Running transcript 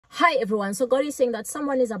Hi everyone. So God is saying that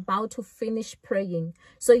someone is about to finish praying.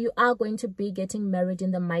 So you are going to be getting married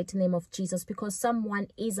in the mighty name of Jesus, because someone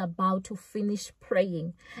is about to finish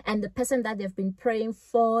praying. And the person that they've been praying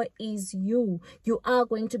for is you. You are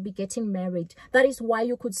going to be getting married. That is why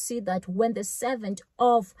you could see that when the servant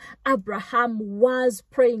of Abraham was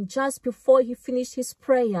praying, just before he finished his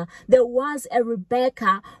prayer, there was a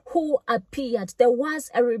Rebecca who appeared. There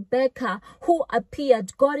was a Rebecca who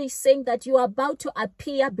appeared. God is saying that you are about to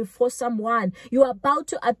appear before someone. You are about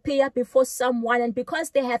to appear before someone, and because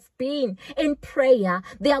they have been in prayer,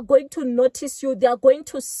 they are going to notice you. They are going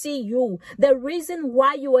to see you. The reason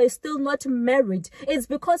why you are still not married is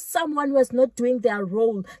because someone was not doing their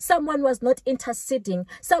role. Someone was not interceding.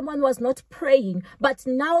 Someone was not praying. But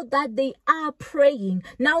now that they are praying,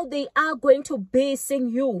 now they are going to be seeing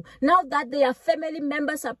you. Now that their family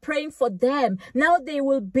members are praying for them, now they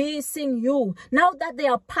will be seeing you. Now that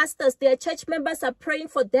their pastors, their church members are praying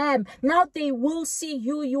for them, now they will see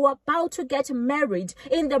you. You are about to get married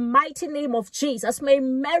in the mighty name of Jesus. May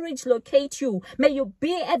marriage locate you. May you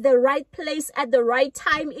be at the right place at the right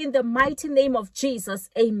time in the mighty name of Jesus.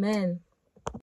 Amen.